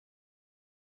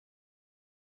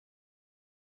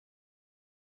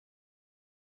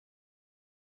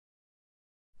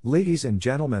Ladies and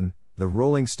Gentlemen, The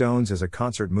Rolling Stones is a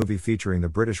concert movie featuring the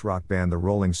British rock band The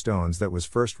Rolling Stones that was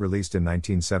first released in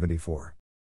 1974.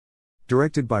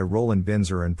 Directed by Rollin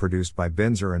Binzer and produced by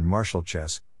Binzer and Marshall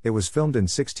Chess, it was filmed in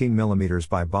 16mm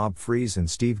by Bob Freese and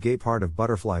Steve Gebhardt of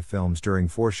Butterfly Films during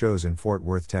 4 shows in Fort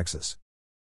Worth, Texas.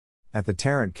 At the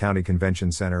Tarrant County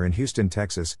Convention Center in Houston,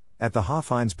 Texas, at the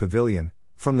Hofheinz Pavilion,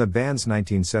 from the band's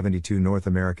 1972 North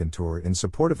American tour in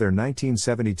support of their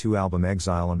 1972 album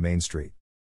Exile on Main Street.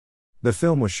 The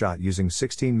film was shot using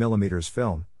 16mm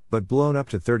film, but blown up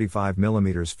to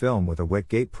 35mm film with a wet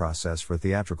gate process for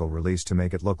theatrical release to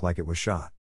make it look like it was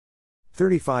shot.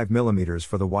 35mm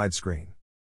for the widescreen.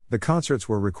 The concerts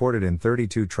were recorded in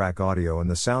 32-track audio and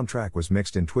the soundtrack was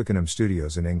mixed in Twickenham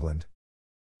Studios in England.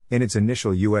 In its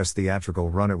initial US theatrical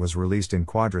run it was released in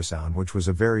quadrasound, which was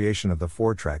a variation of the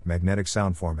 4-track magnetic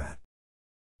sound format.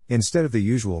 Instead of the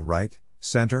usual right,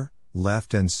 center,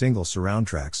 left and single surround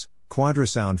tracks,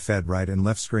 quadrasound fed right and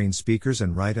left screen speakers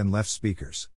and right and left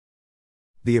speakers.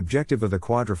 The objective of the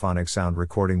quadraphonic sound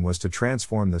recording was to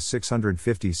transform the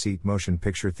 650-seat motion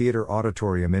picture theater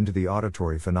auditorium into the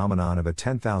auditory phenomenon of a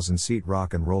 10,000-seat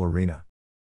rock and roll arena.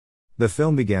 The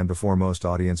film began before most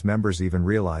audience members even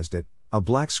realized it. A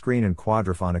black screen and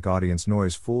quadraphonic audience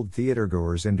noise fooled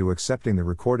theatergoers into accepting the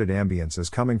recorded ambience as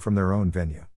coming from their own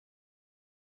venue,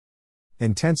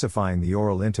 intensifying the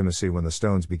oral intimacy when the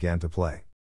Stones began to play.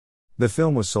 The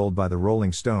film was sold by the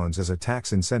Rolling Stones as a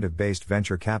tax incentive-based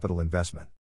venture capital investment.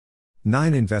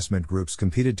 9 investment groups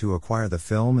competed to acquire the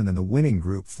film and then the winning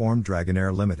group formed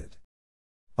Dragonair Limited,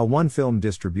 a one-film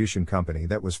distribution company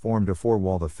that was formed to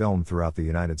four-wall the film throughout the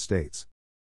United States.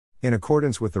 In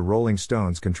accordance with the Rolling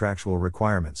Stones' contractual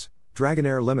requirements,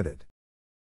 Dragonair Limited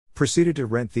proceeded to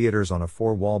rent theaters on a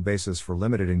four-wall basis for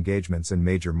limited engagements in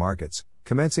major markets,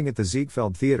 commencing at the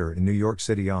Ziegfeld Theater in New York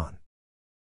City on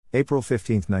April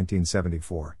 15,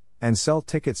 1974, and sell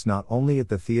tickets not only at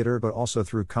the theater but also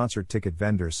through concert ticket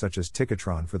vendors such as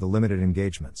Ticketron for the limited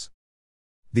engagements.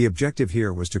 The objective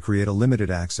here was to create a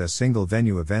limited-access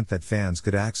single-venue event that fans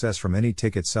could access from any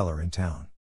ticket seller in town.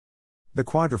 The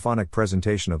quadraphonic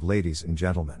presentation of Ladies and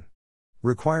Gentlemen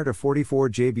required a 44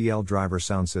 JBL driver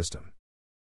sound system.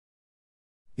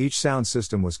 Each sound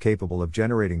system was capable of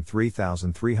generating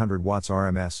 3,300 watts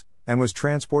RMS, and was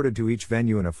transported to each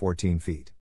venue in a 14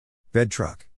 feet bed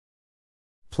truck.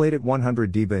 Played at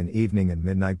 100 dB in evening and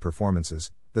midnight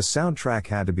performances, the soundtrack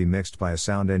had to be mixed by a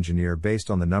sound engineer based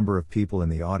on the number of people in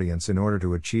the audience in order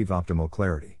to achieve optimal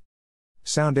clarity.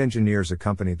 Sound engineers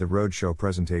accompanied the roadshow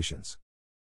presentations.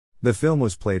 The film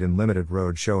was played in limited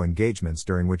roadshow engagements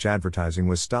during which advertising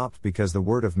was stopped because the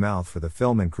word of mouth for the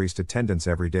film increased attendance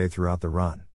every day throughout the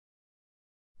run.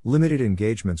 Limited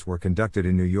engagements were conducted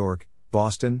in New York,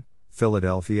 Boston,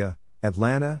 Philadelphia,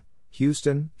 Atlanta,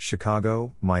 Houston,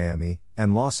 Chicago, Miami,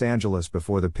 and Los Angeles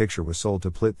before the picture was sold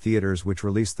to Plit Theaters, which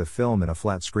released the film in a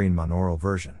flat-screen monaural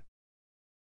version.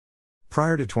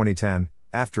 Prior to 2010,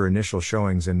 after initial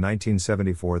showings in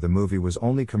 1974, the movie was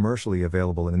only commercially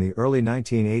available in the early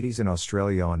 1980s in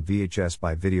Australia on VHS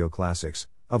by Video Classics,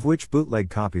 of which bootleg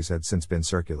copies had since been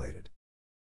circulated.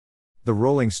 The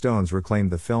Rolling Stones reclaimed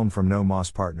the film from No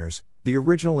Moss Partners, the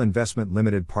original investment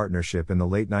limited partnership in the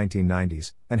late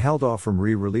 1990s, and held off from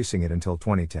re-releasing it until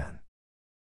 2010.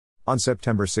 On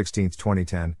September 16,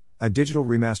 2010, a digital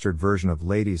remastered version of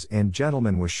Ladies and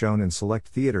Gentlemen was shown in select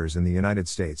theaters in the United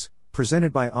States,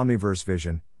 presented by Omniverse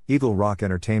Vision, Eagle Rock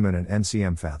Entertainment and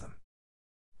NCM Fathom.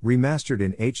 Remastered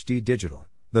in HD digital,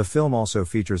 the film also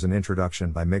features an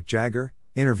introduction by Mick Jagger,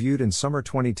 interviewed in summer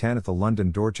 2010 at the London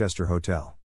Dorchester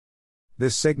Hotel.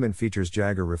 This segment features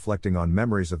Jagger reflecting on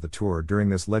memories of the tour during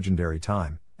this legendary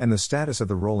time, and the status of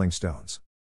the Rolling Stones.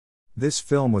 This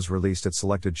film was released at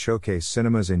selected Showcase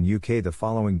cinemas in UK the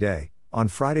following day, on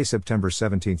Friday, September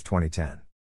 17, 2010.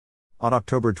 On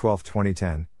October 12,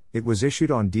 2010, it was issued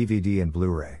on DVD and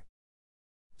Blu-ray.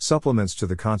 Supplements to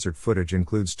the concert footage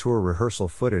includes tour rehearsal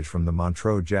footage from the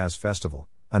Montreux Jazz Festival,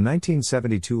 a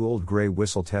 1972 Old Grey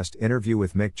Whistle Test interview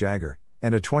with Mick Jagger,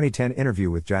 and a 2010 interview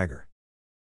with Jagger.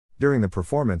 During the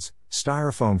performance,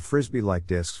 styrofoam frisbee-like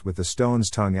discs with the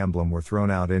Stones' tongue emblem were thrown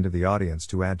out into the audience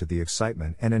to add to the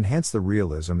excitement and enhance the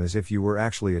realism as if you were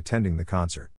actually attending the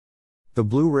concert. The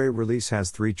Blu-ray release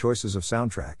has 3 choices of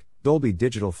soundtrack: Dolby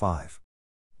Digital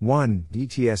 5.1,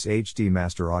 DTS HD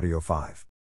Master Audio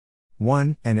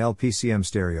 5.1, and LPCM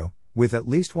Stereo, with at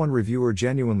least one reviewer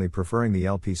genuinely preferring the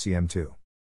LPCM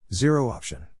 2.0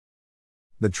 option.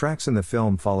 The tracks in the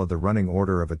film follow the running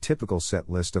order of a typical set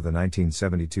list of the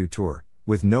 1972 tour,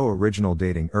 with no original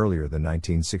dating earlier than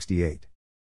 1968.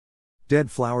 Dead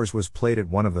Flowers was played at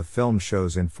one of the film's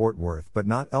shows in Fort Worth but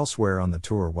not elsewhere on the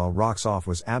tour, while Rocks Off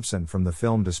was absent from the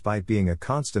film despite being a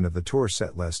constant of the tour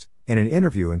set list, in an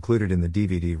interview included in the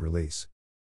DVD release.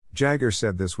 Jagger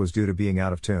said this was due to being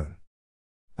out of tune.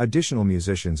 Additional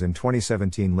musicians in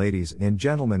 2017, Ladies and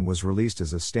Gentlemen was released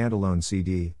as a standalone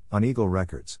CD, on Eagle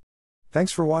Records.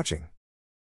 Thanks for watching.